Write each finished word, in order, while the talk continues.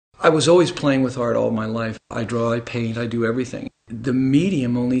I was always playing with art all my life. I draw, I paint, I do everything. The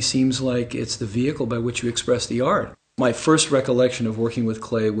medium only seems like it's the vehicle by which you express the art. My first recollection of working with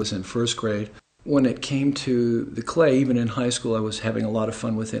clay was in first grade. When it came to the clay, even in high school, I was having a lot of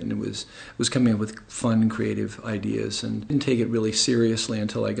fun with it, and it was coming up with fun, creative ideas, and didn't take it really seriously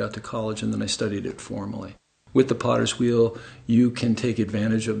until I got to college, and then I studied it formally. With the potter's wheel, you can take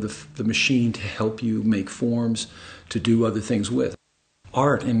advantage of the machine to help you make forms to do other things with.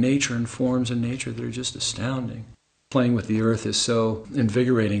 Art and nature and forms in nature that are just astounding. Playing with the earth is so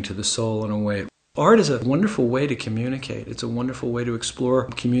invigorating to the soul in a way. Art is a wonderful way to communicate. It's a wonderful way to explore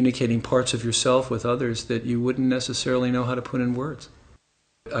communicating parts of yourself with others that you wouldn't necessarily know how to put in words.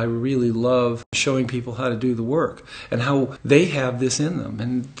 I really love showing people how to do the work and how they have this in them,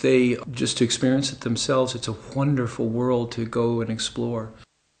 and they just to experience it themselves. It's a wonderful world to go and explore.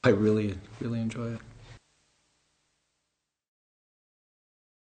 I really, really enjoy it.